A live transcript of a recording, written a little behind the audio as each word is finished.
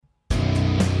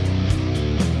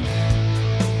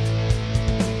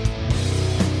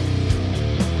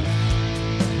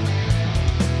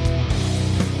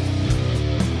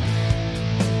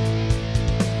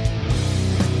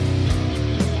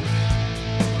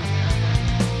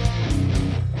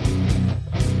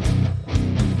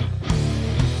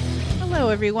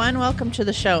everyone. Welcome to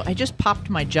the show. I just popped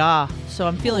my jaw, so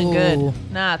I'm feeling good.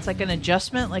 Nah, it's like an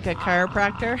adjustment, like a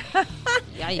chiropractor.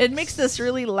 It makes this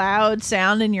really loud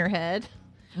sound in your head.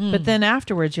 But then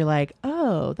afterwards, you're like,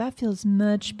 oh, that feels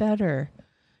much better.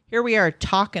 Here we are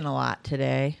talking a lot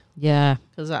today. Yeah.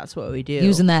 Because that's what we do.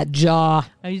 Using that jaw.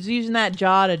 I was using that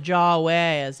jaw to jaw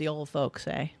away, as the old folks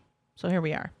say. So here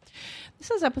we are.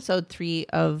 This is episode 3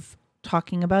 of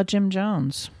talking about Jim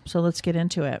Jones. So let's get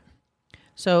into it.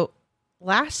 So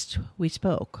last we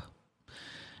spoke,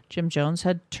 Jim Jones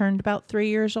had turned about 3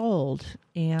 years old,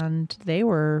 and they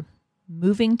were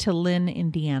moving to Lynn,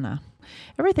 Indiana.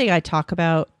 Everything I talk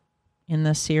about in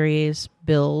this series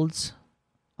builds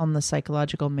on the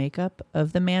psychological makeup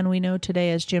of the man we know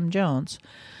today as Jim Jones,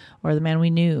 or the man we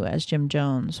knew as Jim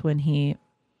Jones when he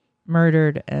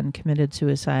murdered and committed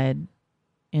suicide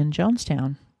in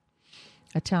Jonestown,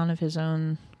 a town of his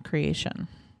own creation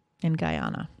in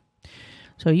Guyana.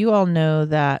 So you all know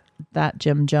that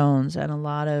Jim Jones and a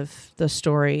lot of the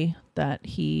story that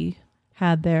he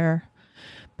had there,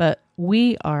 but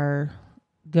we are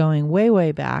going way,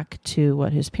 way back to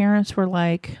what his parents were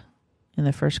like in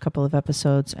the first couple of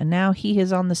episodes, and now he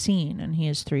is on the scene, and he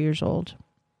is 3 years old.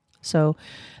 So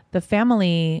the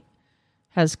family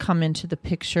has come into the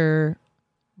picture.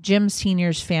 Jim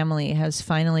Sr.'s family has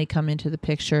finally come into the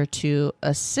picture to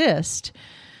assist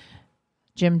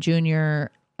Jim Sr.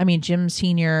 and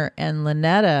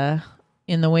Lynetta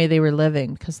in the way they were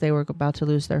living, because they were about to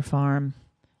lose their farm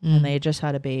and they had just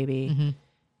had a baby. Mm-hmm.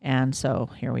 And so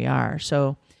here we are.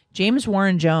 So James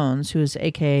Warren Jones, who is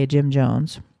AKA Jim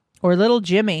Jones, or Little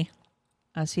Jimmy,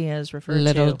 as he is referred to.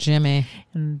 Little Jimmy.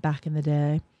 Back in the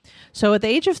day. So at the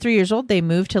age of 3 years old, they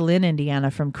moved to Lynn,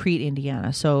 Indiana from Crete,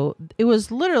 Indiana. So it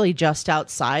was literally just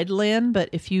outside Lynn. But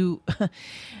if you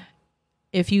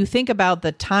think about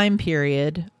the time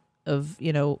period of,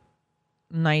 the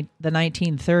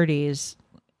 1930s,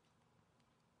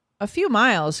 a few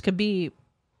miles could be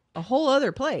a whole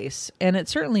other place. And it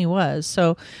certainly was.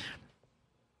 So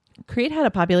Crete had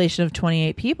a population of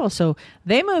 28 people. So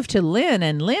they moved to Lynn,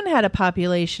 and Lynn had a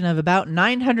population of about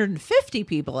 950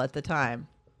 people at the time.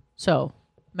 So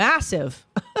massive.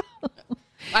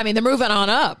 I mean, they're moving on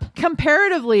up.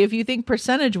 Comparatively, if you think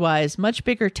percentage-wise, much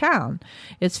bigger town.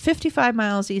 It's 55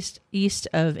 miles east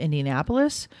of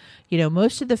Indianapolis.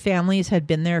 Most of the families had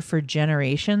been there for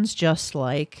generations, just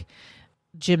like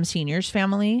Jim Sr.'s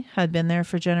family had been there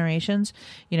for generations.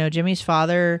 Jimmy's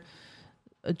father's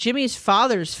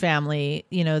family,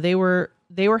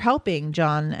 they were helping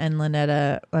John and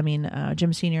Lynetta,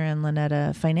 Jim Sr. and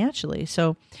Lynetta financially.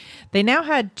 So they now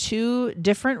had 2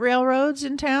 different railroads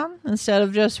in town instead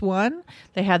of just one.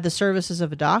 They had the services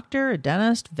of a doctor, a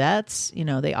dentist, vets.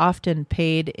 They often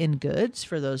paid in goods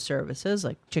for those services,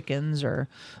 like chickens or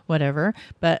whatever.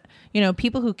 But,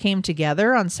 people who came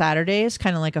together on Saturdays,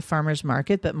 kind of like a farmer's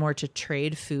market, but more to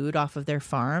trade food off of their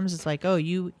farms. It's like, oh,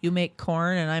 you make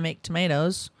corn and I make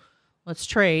tomatoes. Let's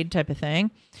trade type of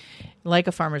thing. Like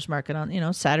a farmer's market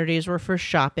on, Saturdays were for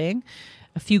shopping.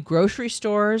 A few grocery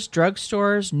stores,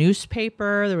 drugstores,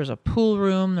 newspaper. There was a pool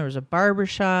room. There was a barber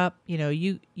shop.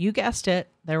 You guessed it.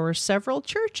 There were several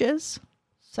churches.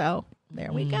 So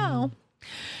there we go.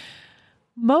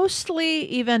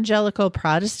 Mostly evangelical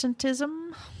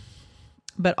Protestantism,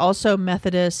 but also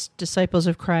Methodist, Disciples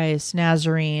of Christ,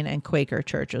 Nazarene, and Quaker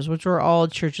churches, which were all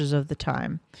churches of the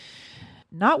time.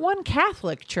 Not one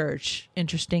Catholic church,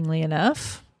 interestingly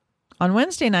enough. On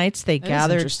Wednesday nights, they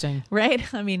gathered. Interesting. Right?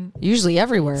 Usually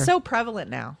everywhere. So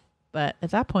prevalent now. But at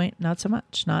that point, not so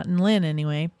much. Not in Lynn,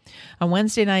 anyway. On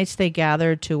Wednesday nights, they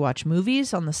gathered to watch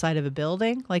movies on the side of a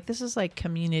building. This is like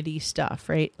community stuff,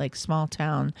 right? Like small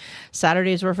town.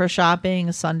 Saturdays were for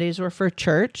shopping. Sundays were for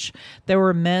church. There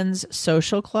were men's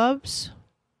social clubs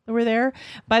that were there.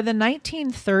 By the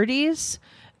 1930s,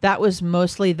 that was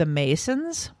mostly the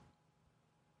Masons.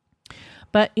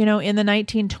 But, in the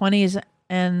 1920s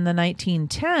and the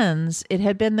 1910s, it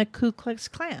had been the Ku Klux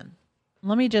Klan.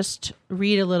 Let me just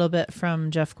read a little bit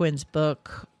from Jeff Gwynn's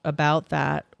book about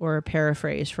that, or a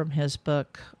paraphrase from his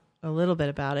book, a little bit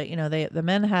about it. The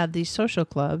men had these social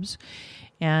clubs,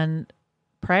 and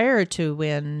prior to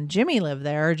when Jimmy lived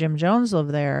there, Jim Jones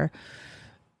lived there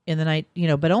in the night,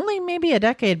 but only maybe a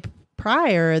decade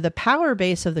prior, the power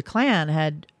base of the Klan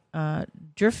had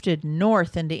drifted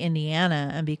north into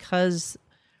Indiana, and because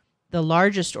the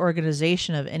largest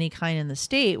organization of any kind in the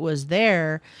state was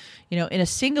there, in a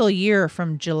single year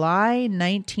from July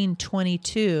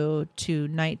 1922 to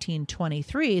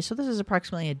 1923. So this is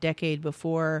approximately a decade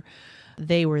before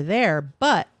they were there.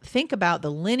 But think about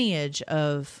the lineage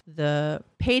of the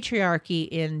patriarchy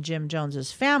in Jim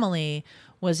Jones's family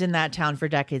was in that town for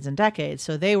decades and decades.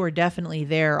 So they were definitely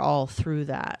there all through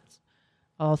that,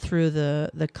 all through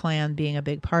the Klan being a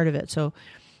big part of it. So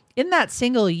in that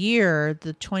single year,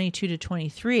 the 22 to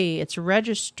 23, its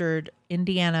registered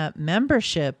Indiana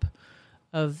membership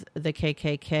of the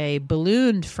KKK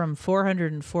ballooned from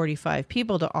 445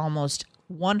 people to almost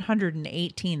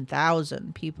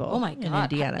 118,000 people. Oh my in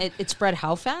God. Indiana. It spread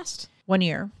how fast? 1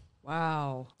 year.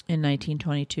 Wow. In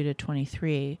 1922 to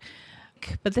 23.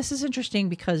 But this is interesting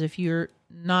because if you're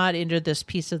not into this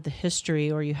piece of the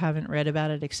history or you haven't read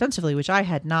about it extensively, which I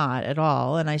had not at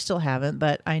all, and I still haven't,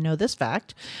 but I know this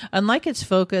fact, unlike its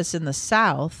focus in the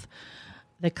South,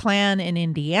 the Klan in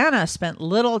Indiana spent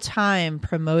little time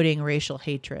promoting racial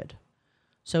hatred.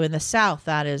 So in the South,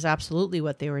 that is absolutely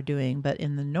what they were doing. But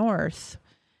in the North,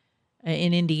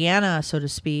 in Indiana, so to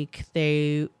speak,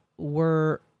 there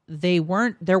weren't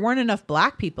enough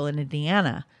black people in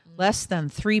Indiana, less than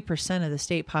 3% of the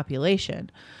state population.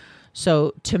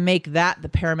 So to make that the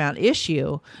paramount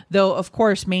issue, though, of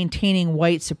course, maintaining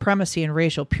white supremacy and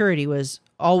racial purity was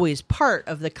always part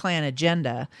of the Klan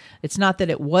agenda. It's not that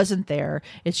it wasn't there.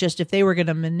 It's just if they were going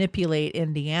to manipulate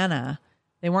Indiana,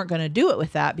 they weren't going to do it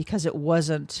with that because it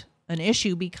wasn't an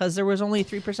issue because there was only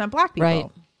 3% black people.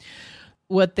 Right.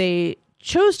 What they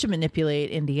chose to manipulate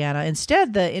Indiana,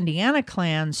 instead, the Indiana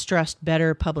Klan stressed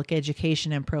better public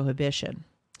education and prohibition.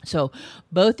 So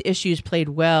both issues played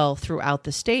well throughout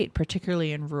the state,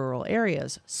 particularly in rural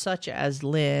areas such as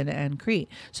Lynn and Crete.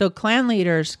 So Klan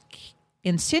leaders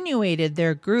insinuated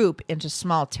their group into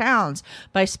small towns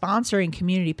by sponsoring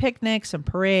community picnics and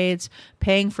parades,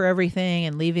 paying for everything,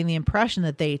 and leaving the impression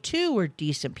that they too were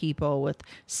decent people with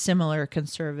similar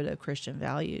conservative Christian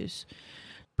values.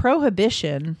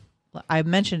 Prohibition, I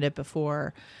mentioned it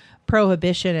before,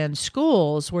 prohibition and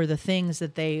schools were the things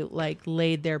that they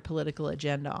laid their political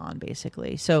agenda on,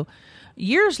 basically. So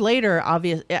years later,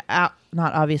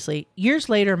 years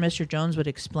later, Mr. Jones would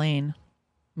explain,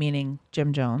 meaning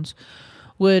Jim Jones,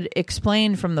 would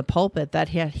explain from the pulpit that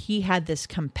he had this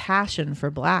compassion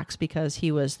for blacks because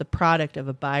he was the product of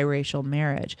a biracial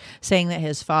marriage, saying that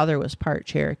his father was part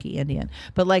Cherokee Indian.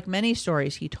 But like many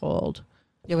stories he told,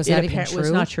 it was not even true. It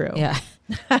was not true. Yeah.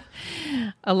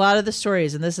 A lot of the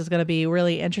stories, and this is going to be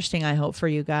really interesting, I hope, for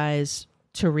you guys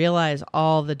to realize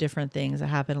all the different things that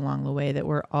happened along the way that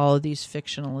were all of these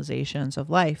fictionalizations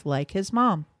of life, like his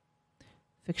mom.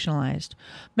 Fictionalized.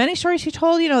 Many stories he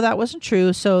told, that wasn't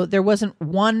true. So there wasn't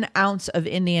 1 ounce of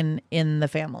Indian in the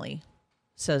family,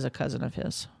 says a cousin of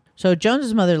his. So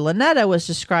Jones's mother, Lynetta, was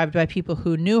described by people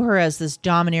who knew her as this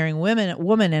domineering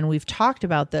woman, and we've talked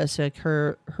about this, like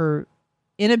her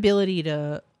inability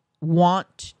to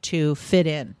want to fit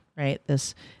in, right?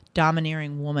 This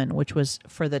domineering woman, which was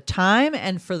for the time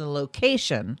and for the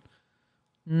location,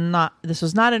 this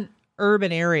was not an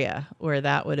urban area where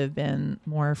that would have been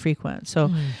more frequent.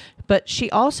 So, but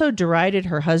she also derided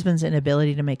her husband's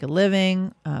inability to make a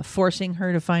living, forcing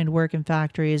her to find work in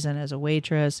factories and as a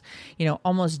waitress.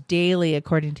 Almost daily,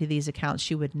 according to these accounts,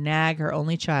 she would nag her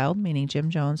only child, meaning Jim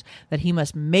Jones, that he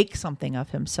must make something of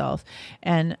himself.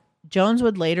 And Jones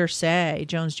would later say,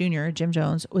 Jones Jr., Jim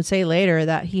Jones, would say later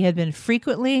that he had been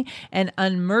frequently and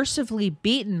unmercifully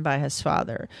beaten by his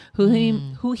father,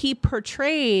 who he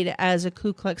portrayed as a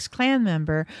Ku Klux Klan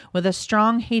member with a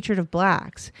strong hatred of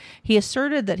blacks. He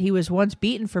asserted that he was once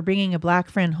beaten for bringing a black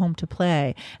friend home to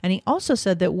play. And he also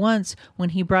said that once when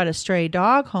he brought a stray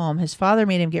dog home, his father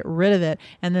made him get rid of it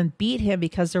and then beat him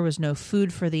because there was no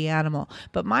food for the animal.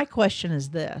 But my question is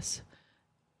this.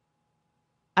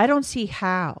 I don't see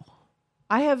how.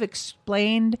 I have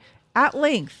explained at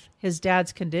length his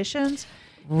dad's conditions,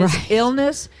 his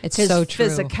illness, his so true.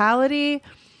 physicality,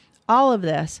 all of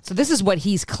this. So this is what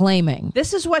he's claiming.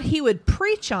 This is what he would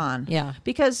preach on. Yeah.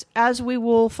 Because as we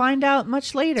will find out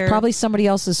much later, Probably somebody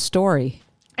else's story.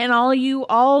 and all you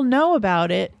all know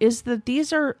about it is that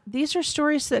these are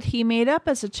stories that he made up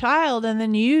as a child and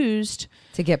then used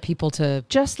To get people to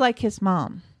just like his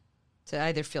mom.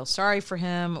 either feel sorry for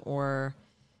him or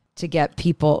to get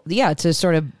people, to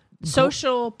sort of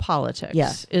Social politics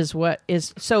Yes. is what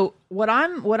is. So what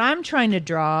I'm trying to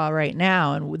draw right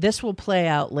now, and this will play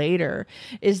out later,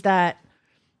 is that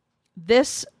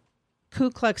this Ku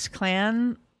Klux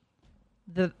Klan,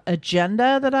 the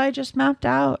agenda that I just mapped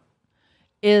out,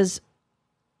 is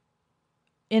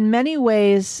in many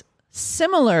ways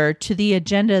similar to the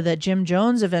agenda that Jim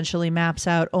Jones eventually maps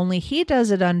out, only he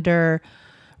does it under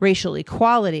racial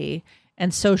equality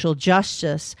and social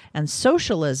justice and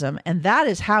socialism. And that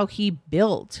is how he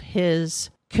built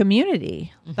his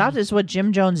community. Mm-hmm. That is what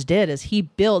Jim Jones did, is he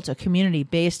built a community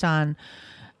based on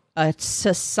a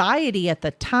society at the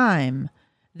time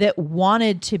that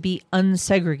wanted to be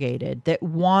unsegregated, that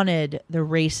wanted the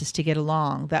races to get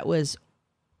along, that was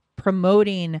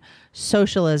promoting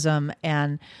socialism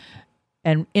and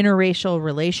interracial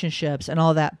relationships and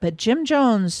all that. But Jim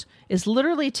Jones is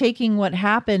literally taking what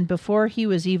happened before he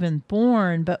was even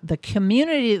born, but the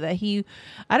community that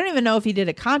I don't even know if he did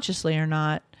it consciously or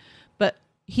not, but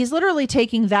he's literally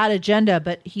taking that agenda,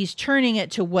 but he's turning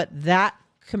it to what that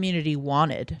community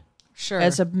wanted. Sure.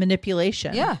 As a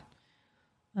manipulation. Yeah.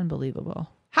 Unbelievable.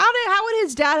 How would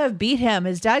his dad have beat him?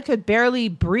 His dad could barely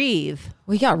breathe.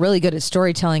 Well, he got really good at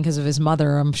storytelling because of his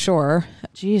mother, I'm sure.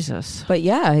 Jesus. But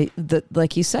yeah,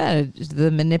 like you said, the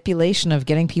manipulation of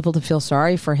getting people to feel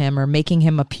sorry for him or making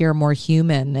him appear more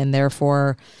human, and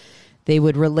therefore they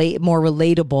would relate more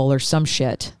relatable or some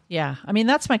shit. Yeah. I mean,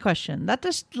 that's my question. That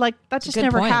just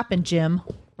never point. happened, Jim.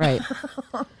 Right.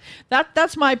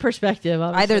 That's my perspective.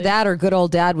 Obviously. Either that or good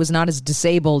old dad was not as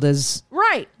disabled as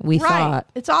we thought.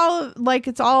 It's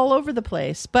all over the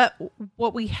place. But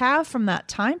what we have from that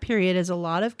time period is a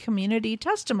lot of community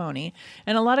testimony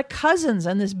and a lot of cousins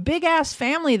and this big ass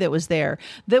family that was there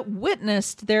that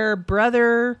witnessed their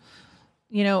brother,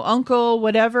 uncle,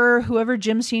 whoever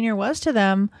Jim Sr. was to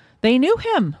them. They knew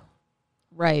him.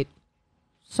 Right.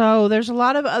 So there's a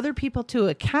lot of other people to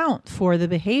account for the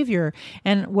behavior.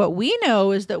 And what we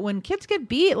know is that when kids get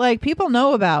beat, people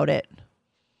know about it.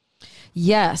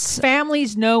 Yes.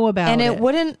 Families know about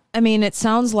it. And it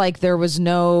sounds like there was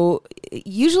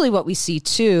usually what we see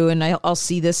too, and I'll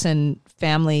see this in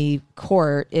family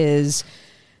court, is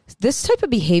this type of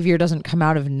behavior doesn't come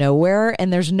out of nowhere.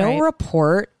 And there's no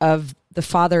report of the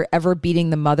father ever beating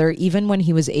the mother, even when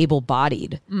he was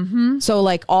able-bodied. Mm-hmm. So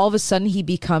all of a sudden he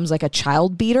becomes like a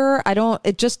child beater.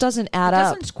 It just doesn't add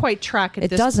up. It doesn't quite track at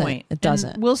this point. It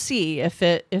doesn't. And we'll see if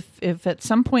at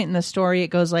some point in the story it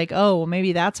goes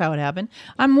maybe that's how it happened.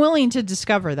 I'm willing to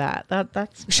discover that.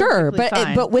 That's sure,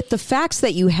 but with the facts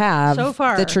that you have so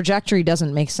far, the trajectory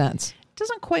doesn't make sense. It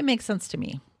doesn't quite make sense to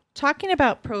me. Talking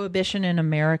about prohibition in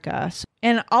America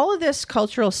and all of this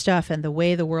cultural stuff and the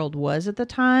way the world was at the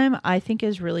time, I think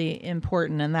is really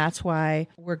important. And that's why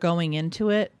we're going into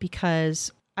it,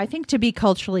 because I think to be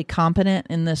culturally competent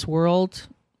in this world,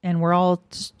 and we're all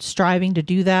striving to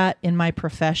do that in my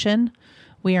profession,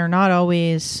 we are not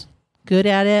always good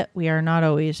at it. We are not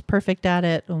always perfect at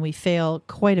it, and we fail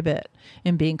quite a bit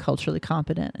in being culturally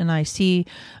competent. And I see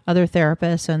other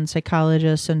therapists and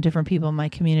psychologists and different people in my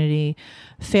community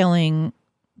failing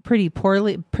pretty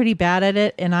poorly, pretty bad at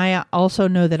it. And I also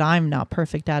know that I'm not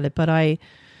perfect at it, but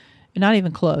not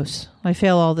even close. I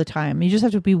fail all the time. You just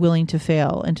have to be willing to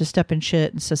fail and to step in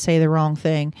shit and to say the wrong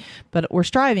thing. But we're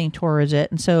striving towards it.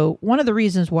 And so one of the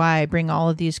reasons why I bring all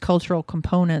of these cultural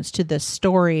components to this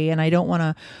story, and I don't want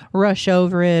to rush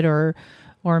over it or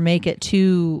make it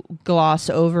too gloss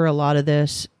over a lot of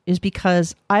this, is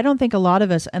because I don't think a lot of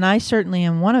us, and I certainly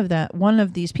am one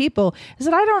of these people, is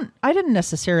that I didn't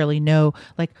necessarily know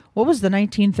what was the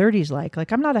 1930s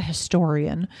like. I'm not a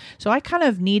historian, so I kind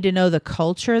of need to know the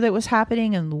culture that was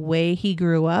happening and the way he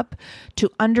grew up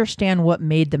to understand what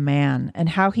made the man and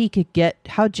how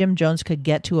Jim Jones could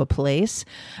get to a place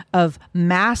of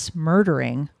mass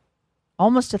murdering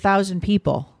almost 1,000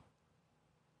 people.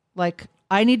 I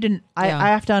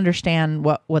have to understand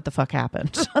what the fuck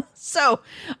happened. So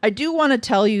I do want to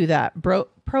tell you that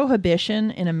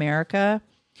prohibition in America,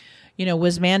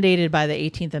 was mandated by the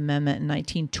 18th Amendment in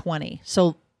 1920.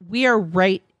 So we are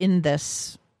right in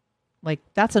this,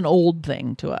 that's an old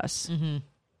thing to us. Mm-hmm.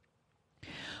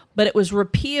 But it was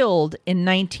repealed in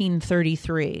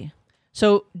 1933.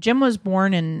 So Jim was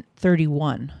born in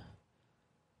 31.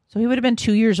 So he would have been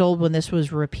 2 years old when this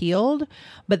was repealed,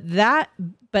 but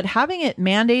having it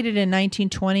mandated in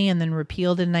 1920 and then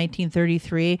repealed in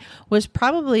 1933 was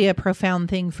probably a profound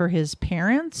thing for his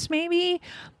parents, maybe,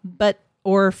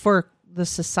 or for the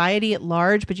society at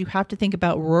large. But you have to think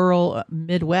about rural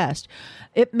Midwest.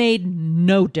 It made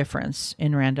no difference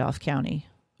in Randolph County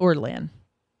or Lynn,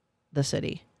 the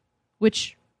city,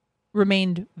 which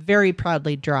remained very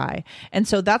proudly dry. And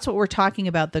so that's what we're talking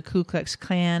about, the Ku Klux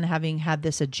Klan having had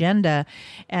this agenda.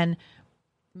 And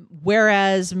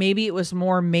whereas maybe it was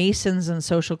more Masons and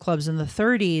social clubs in the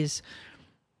 30s,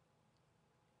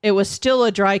 it was still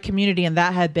a dry community, and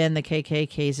that had been the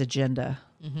KKK's agenda.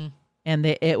 Mm-hmm. And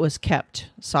it was kept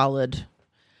solid.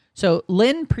 So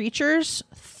Lynn preachers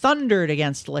thundered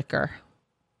against liquor.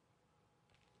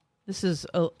 This is,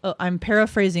 I'm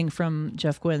paraphrasing from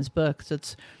Jeff Gwynn's book.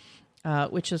 It's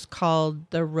which is called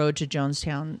The Road to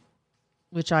Jonestown,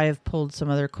 which I have pulled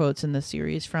some other quotes in the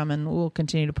series from, and we'll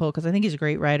continue to pull because I think he's a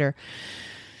great writer.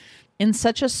 In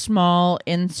such a small,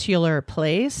 insular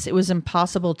place, it was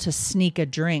impossible to sneak a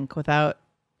drink without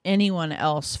anyone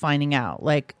else finding out.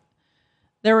 Like,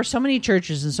 there were so many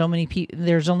churches and so many people.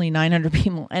 There's only 900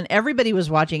 people, and everybody was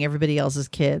watching everybody else's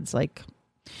kids. Like,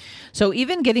 so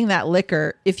even getting that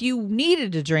liquor, if you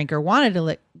needed a drink or wanted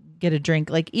to get a drink,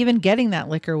 like even getting that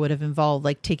liquor would have involved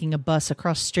like taking a bus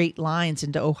across straight lines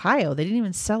into Ohio. They didn't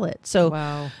even sell it.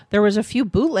 So there was a few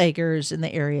bootleggers in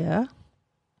the area,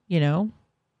 you know,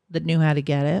 that knew how to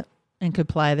get it and could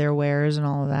ply their wares and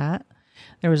all of that.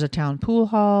 There was a town pool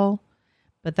hall,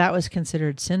 but that was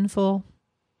considered sinful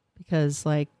because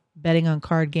like betting on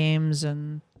card games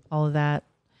and all of that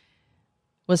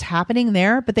was happening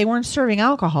there, but they weren't serving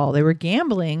alcohol. They were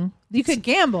gambling. You could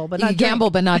gamble, but not gamble,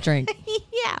 but not drink.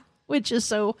 Yeah, which is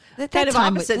so that kind of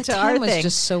opposite to our was thing.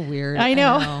 Just so weird. I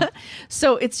know.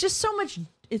 So it's just so much.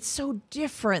 It's so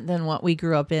different than what we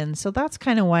grew up in. So that's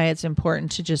kind of why it's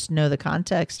important to just know the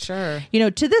context. Sure. You know,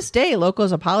 to this day,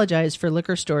 locals apologize for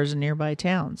liquor stores in nearby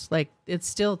towns. Like, it's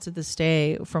still to this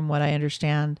day, from what I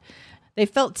understand, they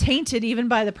felt tainted even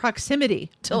by the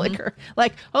proximity to liquor.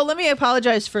 Like, oh, let me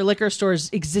apologize for liquor stores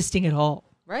existing at all.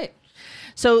 Right.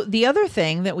 So the other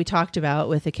thing that we talked about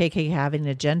with the KKK having an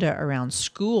agenda around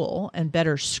school and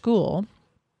better school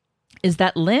is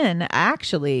that Lynn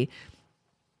actually,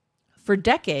 for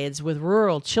decades with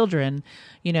rural children,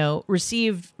 you know,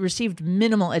 received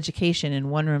minimal education in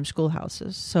one-room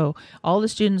schoolhouses. So all the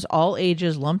students, all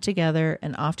ages, lumped together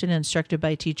and often instructed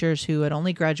by teachers who had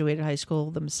only graduated high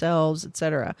school themselves,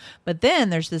 etc. But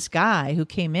then there's this guy who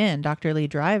came in, Dr. Lee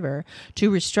Driver, to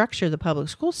restructure the public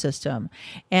school system.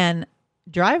 And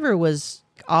Driver was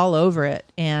all over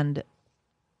it. And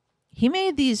he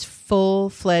made these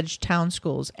full-fledged town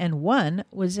schools, and one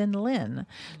was in Lynn.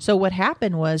 So what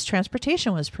happened was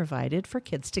transportation was provided for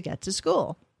kids to get to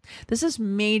school. This is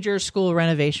major school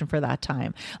renovation for that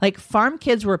time. Like, farm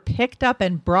kids were picked up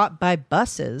and brought by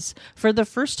buses for the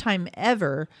first time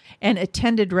ever and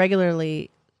attended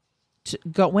regularly,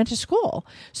 went to school.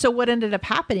 So what ended up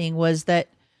happening was that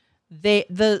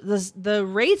the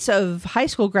rates of high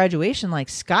school graduation like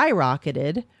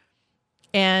skyrocketed,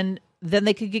 and then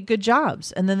they could get good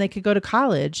jobs, and then they could go to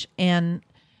college. And,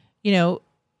 you know,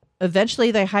 eventually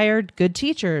they hired good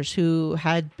teachers who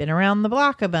had been around the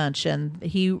block a bunch, and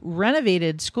he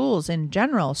renovated schools in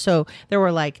general. So there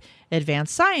were like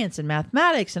advanced science and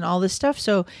mathematics and all this stuff.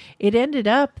 So it ended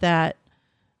up that,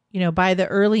 you know, by the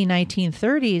early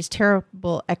 1930s,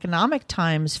 terrible economic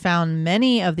times found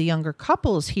many of the younger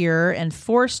couples here and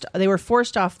they were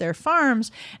forced off their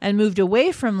farms and moved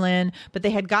away from Lynn, but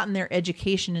they had gotten their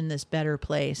education in this better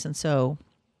place. And so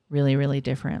really, really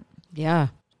different. Yeah.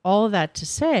 All of that to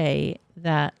say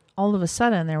that all of a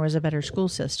sudden there was a better school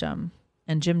system,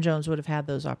 and Jim Jones would have had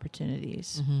those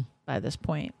opportunities by this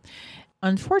point.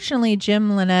 Unfortunately,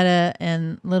 Jim, Lynetta,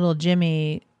 and little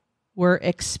Jimmy were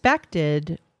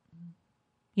expected,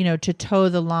 you know, to toe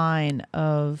the line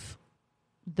of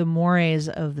the mores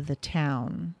of the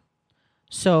town.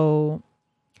 So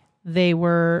they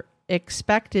were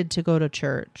expected to go to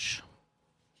church.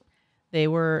 They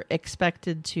were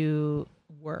expected to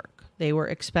work. They were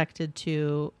expected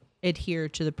to adhere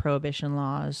to the prohibition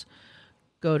laws,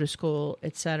 go to school,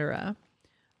 etc.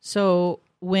 So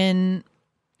when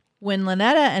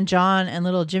Lynetta and John and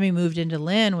little Jimmy moved into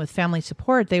Lynn with family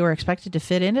support, they were expected to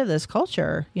fit into this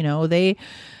culture. You know,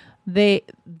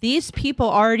 these people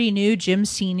already knew Jim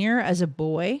Sr. as a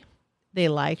boy. They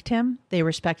liked him. They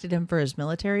respected him for his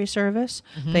military service.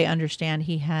 They understand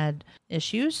he had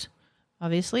issues,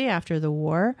 obviously, after the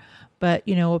war. But,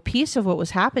 you know, a piece of what was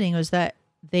happening was that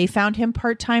they found him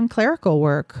part-time clerical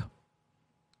work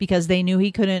because they knew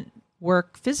he couldn't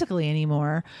work physically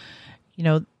anymore. You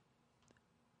know,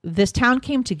 this town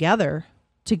came together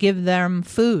to give them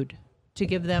food, to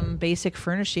give them basic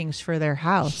furnishings for their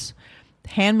house,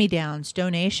 hand-me-downs,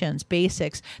 donations,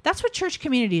 basics. That's what church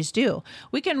communities do.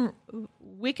 We can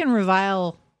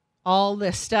revile all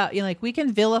this stuff. You know, like, we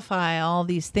can vilify all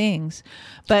these things,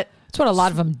 but that's what a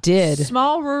lot of them did.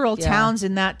 Small rural towns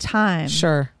in that time.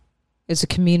 Sure. It's a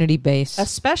community base.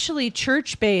 Especially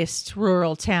church-based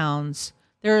rural towns.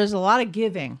 There is a lot of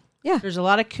giving. Yeah. There's a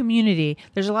lot of community.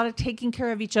 There's a lot of taking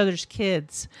care of each other's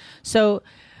kids. So,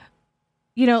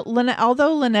 you know,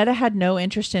 although Lynetta had no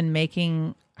interest in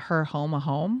making her home a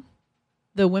home,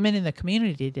 the women in the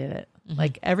community did it.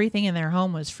 Like, everything in their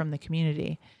home was from the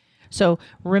community. So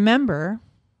remember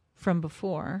from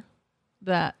before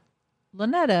that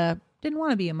Lynetta didn't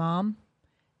want to be a mom,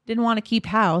 didn't want to keep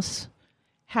house,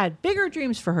 had bigger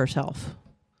dreams for herself.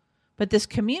 But this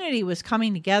community was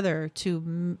coming together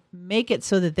to make it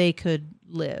so that they could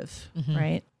live,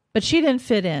 right? But she didn't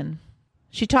fit in.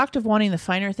 She talked of wanting the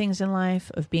finer things in life,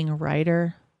 of being a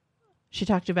writer, She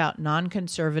talked about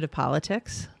non-conservative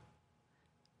politics,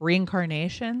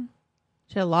 reincarnation.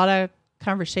 She had a lot of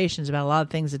conversations about a lot of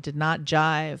things that did not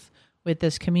jive with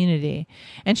this community.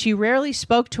 And she rarely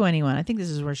spoke to anyone. I think this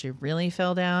is where she really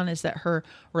fell down, is that her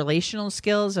relational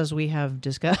skills, as we have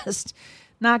discussed,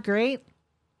 not great.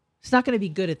 She's not going to be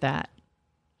good at that.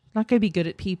 Not going to be good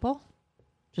at people.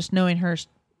 Just knowing her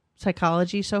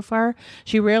psychology so far.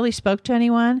 She rarely spoke to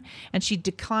anyone, and she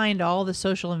declined all the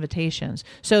social invitations.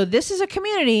 So this is a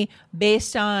community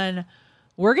based on,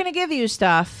 we're going to give you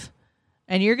stuff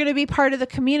and you're going to be part of the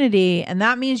community. And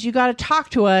that means you got to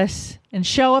talk to us and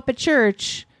show up at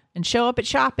church and show up at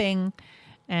shopping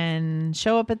and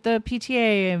show up at the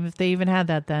PTA, if they even had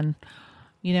that then.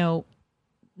 You know,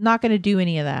 not going to do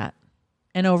any of that.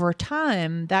 And over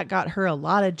time, that got her a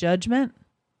lot of judgment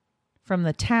from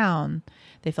the town.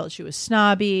 They felt she was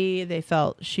snobby. They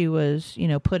felt she was, you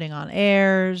know, putting on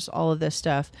airs, all of this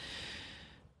stuff.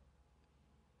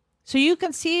 So you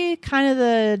can see kind of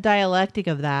the dialectic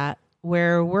of that,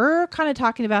 where we're kind of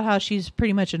talking about how she's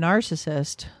pretty much a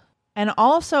narcissist. And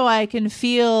also I can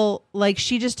feel like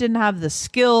she just didn't have the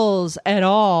skills at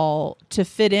all to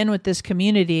fit in with this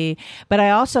community. But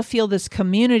I also feel this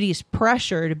community's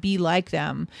pressure to be like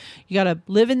them. You got to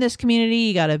live in this community.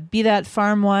 You got to be that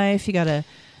farm wife. You got to...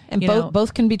 And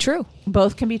both can be true.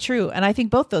 Both can be true. And I think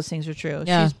both those things are true.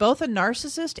 Yeah. She's both a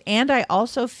narcissist, and I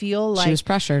also feel like she was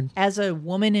pressured. As a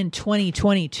woman in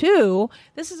 2022,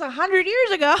 this is 100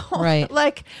 years ago. Right.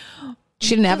 Like,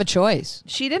 she didn't have a choice.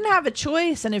 She didn't have a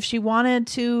choice. And if she wanted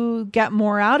to get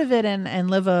more out of it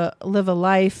and live a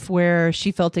life where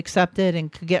she felt accepted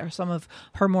and could get some of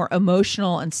her more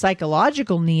emotional and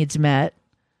psychological needs met,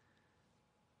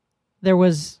 there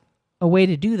was a way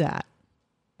to do that.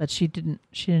 But she didn't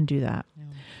do that. Yeah.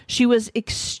 She was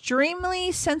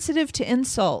extremely sensitive to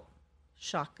insult,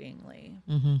 shockingly.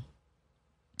 Mm-hmm.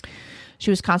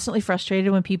 She was constantly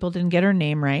frustrated when people didn't get her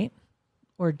name right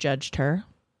or judged her,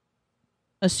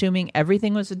 assuming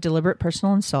everything was a deliberate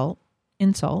personal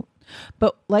insult.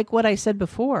 But like what I said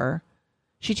before,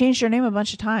 she changed her name a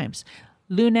bunch of times.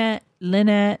 Lynette,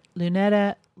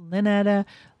 Lunetta,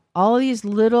 all of these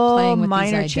little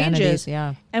minor changes.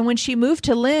 Yeah. And when she moved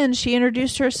to Lynn, she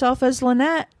introduced herself as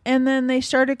Lynette, and then they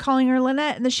started calling her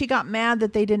Lynette, and then she got mad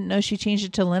that they didn't know she changed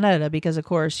it to Lynetta because, of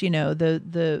course, you know,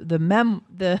 the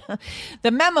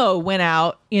memo went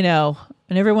out, you know,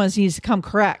 and everyone needs to come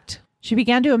correct. She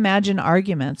began to imagine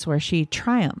arguments where she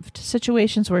triumphed,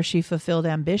 situations where she fulfilled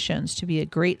ambitions to be a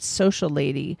great social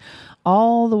lady,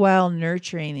 all the while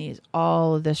nurturing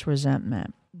all of this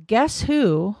resentment. Guess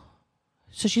who?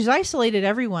 So she's isolated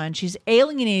everyone. She's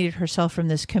alienated herself from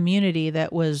this community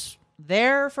that was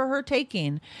there for her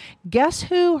taking. Guess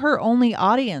who her only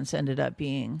audience ended up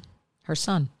being? Her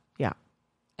son. Yeah.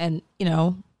 And, you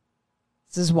know,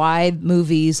 this is why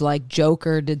movies like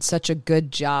Joker did such a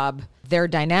good job. Their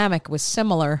dynamic was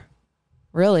similar,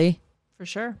 really. For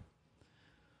sure.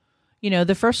 You know,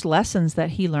 the first lessons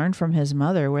that he learned from his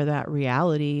mother were that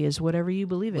reality is whatever you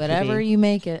believe it to be. Whatever you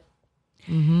make it.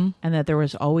 Mm-hmm. And that there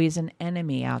was always an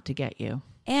enemy out to get you.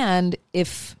 And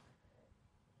if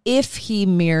he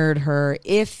mirrored her,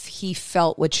 if he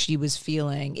felt what she was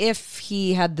feeling, if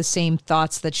he had the same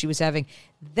thoughts that she was having,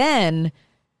 then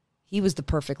he was the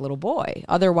perfect little boy.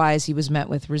 Otherwise, he was met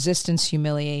with resistance,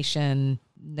 humiliation,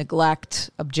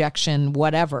 neglect, objection,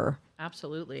 whatever.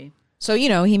 Absolutely. So, you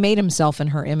know, he made himself in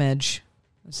her image,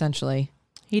 essentially.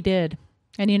 He did.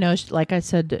 And, you know, like I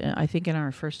said, I think in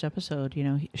our first episode, you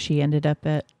know, she ended up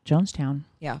at Jonestown.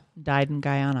 Yeah. Died in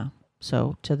Guyana.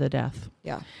 So to the death.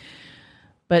 Yeah.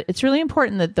 But it's really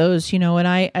important that those, you know, and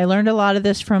I learned a lot of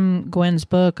this from Gwen's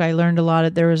book. I learned a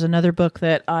lot there was another book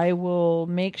that I will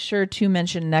make sure to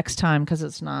mention next time because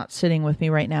it's not sitting with me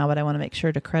right now, but I want to make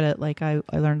sure to credit. Like I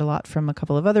learned a lot from a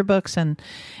couple of other books and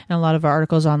a lot of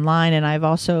articles online. And I've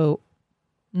also,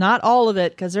 not all of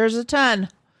it because there's a ton,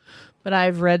 but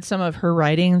I've read some of her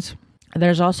writings.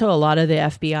 There's also a lot of the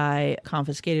FBI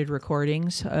confiscated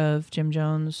recordings of Jim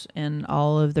Jones, and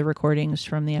all of the recordings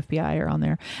from the FBI are on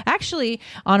there. Actually,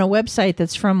 on a website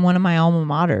that's from one of my alma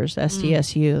maters,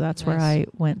 SDSU. That's where I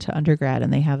went to undergrad,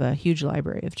 and they have a huge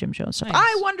library of Jim Jones stuff. Nice.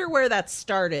 I wonder where that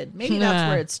started. Maybe that's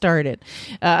where it started.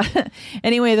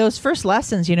 Anyway, those first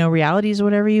lessons, you know, reality is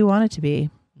whatever you want it to be.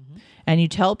 Mm-hmm. And you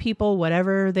tell people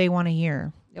whatever they want to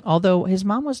hear. Yep. Although his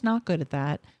mom was not good at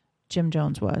that, Jim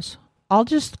Jones was. I'll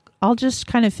just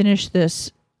kind of finish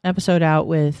this episode out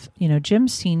with, you know, Jim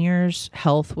Sr.'s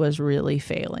health was really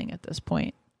failing at this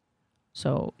point.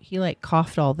 So he like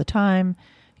coughed all the time.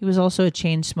 He was also a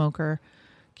chain smoker.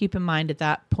 Keep in mind at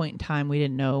that point in time, we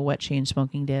didn't know what chain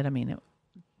smoking did. I mean,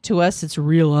 To us, it's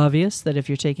real obvious that if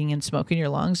you're taking in smoke in your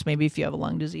lungs, maybe if you have a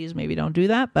lung disease, maybe don't do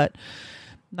that. But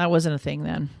that wasn't a thing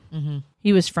then. Mm-hmm.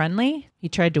 He was friendly. He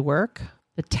tried to work.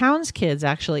 The town's kids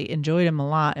actually enjoyed him a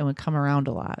lot and would come around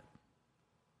a lot.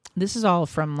 This is all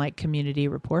from like Community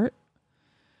Report.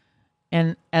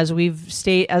 And as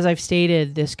I've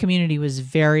stated, this community was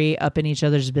very up in each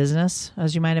other's business,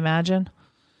 as you might imagine.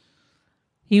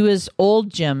 He was old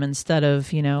Jim instead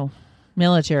of,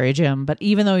 military Jim, but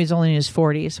even though he's only in his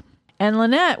 40s. And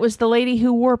Lynette was the lady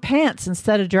who wore pants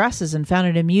instead of dresses and found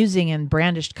it amusing and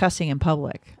brandished cussing in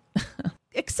public.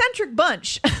 Eccentric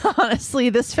bunch. Honestly,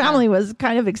 this family was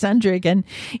kind of eccentric. And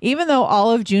even though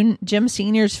all of Jim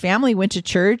Sr.'s family went to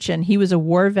church and he was a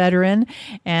war veteran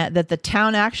that the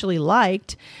town actually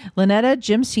liked, Lynetta,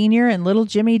 Jim Sr., and little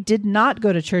Jimmy did not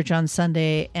go to church on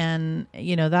Sunday. And,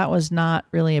 that was not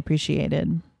really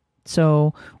appreciated.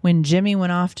 So when Jimmy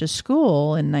went off to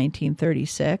school in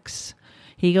 1936,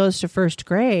 he goes to first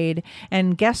grade.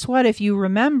 And guess what? If you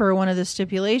remember, one of the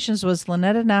stipulations was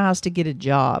Lynetta now has to get a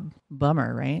job.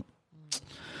 Bummer, right?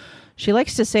 She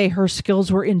likes to say her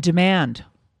skills were in demand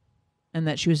and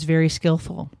that she was very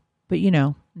skillful. But,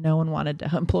 no one wanted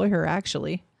to employ her,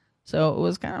 actually. So it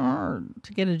was kind of hard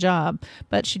to get a job.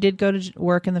 But she did go to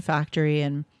work in the factory.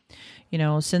 And,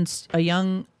 since a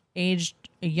young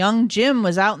Jim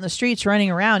was out in the streets running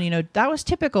around, that was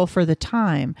typical for the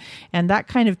time. And that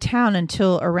kind of town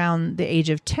until around the age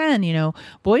of 10,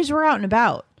 boys were out and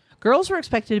about. Girls were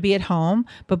expected to be at home,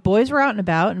 but boys were out and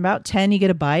about. And about 10, you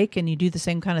get a bike and you do the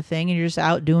same kind of thing and you're just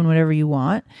out doing whatever you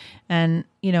want. And,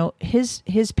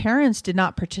 his parents did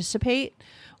not participate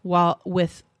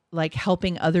with like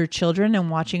helping other children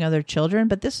and watching other children.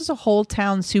 But this is a whole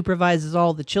town supervises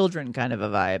all the children kind of a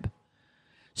vibe.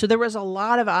 So there was a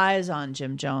lot of eyes on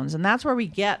Jim Jones. And that's where we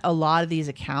get a lot of these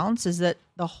accounts, is that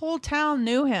the whole town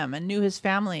knew him and knew his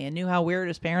family and knew how weird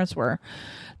his parents were.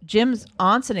 Jim's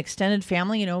aunts and extended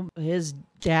family, his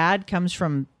dad comes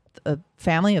from a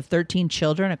family of 13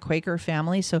 children, a Quaker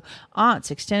family. So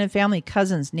aunts, extended family,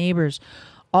 cousins, neighbors,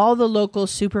 all the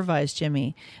locals supervised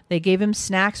Jimmy. They gave him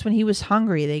snacks when he was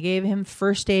hungry. They gave him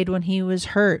first aid when he was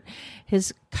hurt.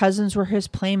 His cousins were his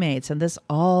playmates. And this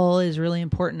all is really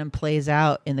important and plays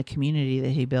out in the community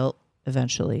that he built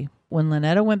eventually. When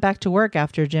Lynetta went back to work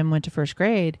after Jim went to first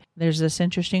grade, there's this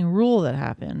interesting rule that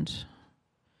happened.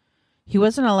 He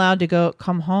wasn't allowed to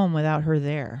come home without her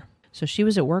there. So she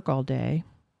was at work all day,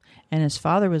 and his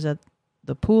father was at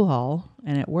the pool hall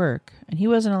and at work, and he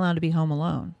wasn't allowed to be home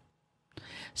alone.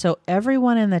 So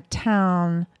everyone in the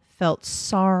town felt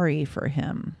sorry for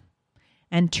him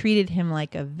and treated him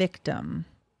like a victim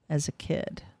as a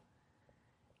kid,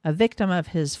 a victim of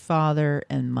his father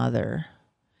and mother.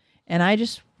 And I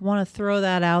just want to throw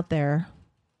that out there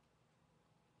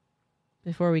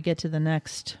before we get to the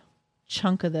next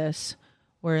chunk of this,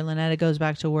 where Lynetta goes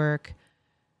back to work.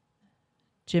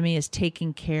 Jimmy is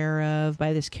taken care of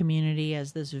by this community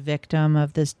as this victim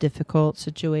of this difficult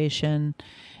situation,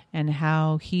 and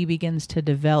how he begins to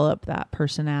develop that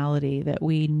personality that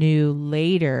we knew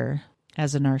later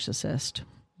as a narcissist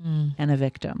and a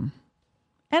victim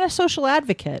and a social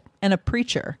advocate and a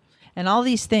preacher and all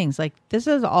these things. Like, this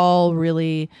is all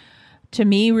really, to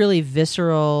me, really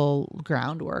visceral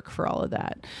groundwork for all of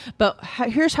that. But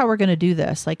here's how we're going to do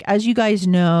this. Like, as you guys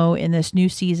know, in this new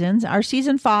season, our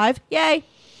season 5, yay!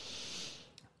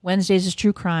 Wednesdays is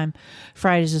true crime,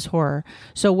 Fridays is horror.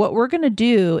 So what we're going to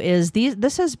do is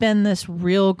this has been this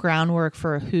real groundwork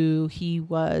for who he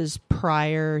was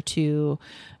prior to,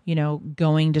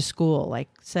 going to school, like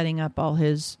setting up all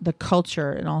the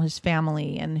culture and all his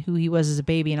family and who he was as a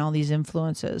baby and all these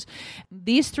influences.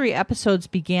 These 3 episodes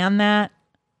began that.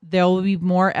 There will be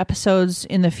more episodes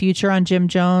in the future on Jim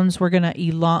Jones. We're going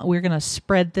to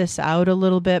spread this out a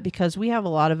little bit because we have a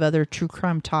lot of other true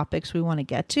crime topics we want to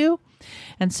get to.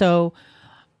 And so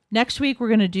next week we're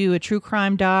going to do a true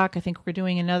crime doc. I think we're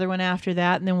doing another one after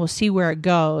that, and then we'll see where it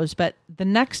goes. But the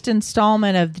next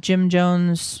installment of the Jim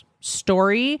Jones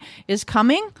story is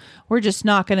coming. We're just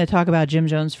not going to talk about Jim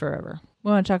Jones forever.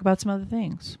 We want to talk about some other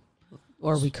things.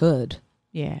 Or we could.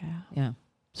 Yeah. Yeah.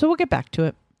 So we'll get back to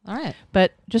it. All right.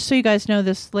 But just so you guys know,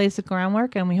 this lays the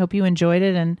groundwork, and we hope you enjoyed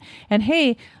it. And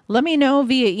hey, let me know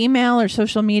via email or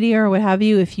social media or what have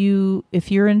you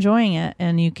if you're enjoying it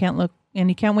and you can't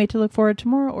wait to look forward to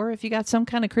more, or if you got some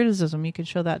kind of criticism, you can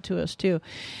show that to us too.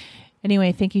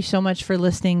 Anyway, thank you so much for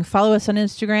listening. Follow us on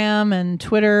Instagram and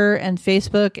Twitter and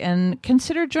Facebook, and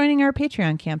consider joining our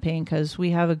Patreon campaign because we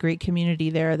have a great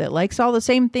community there that likes all the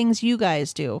same things you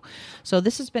guys do. So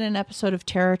this has been an episode of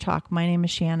Terror Talk. My name is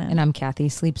Shannon. And I'm Kathy.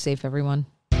 Sleep safe, everyone.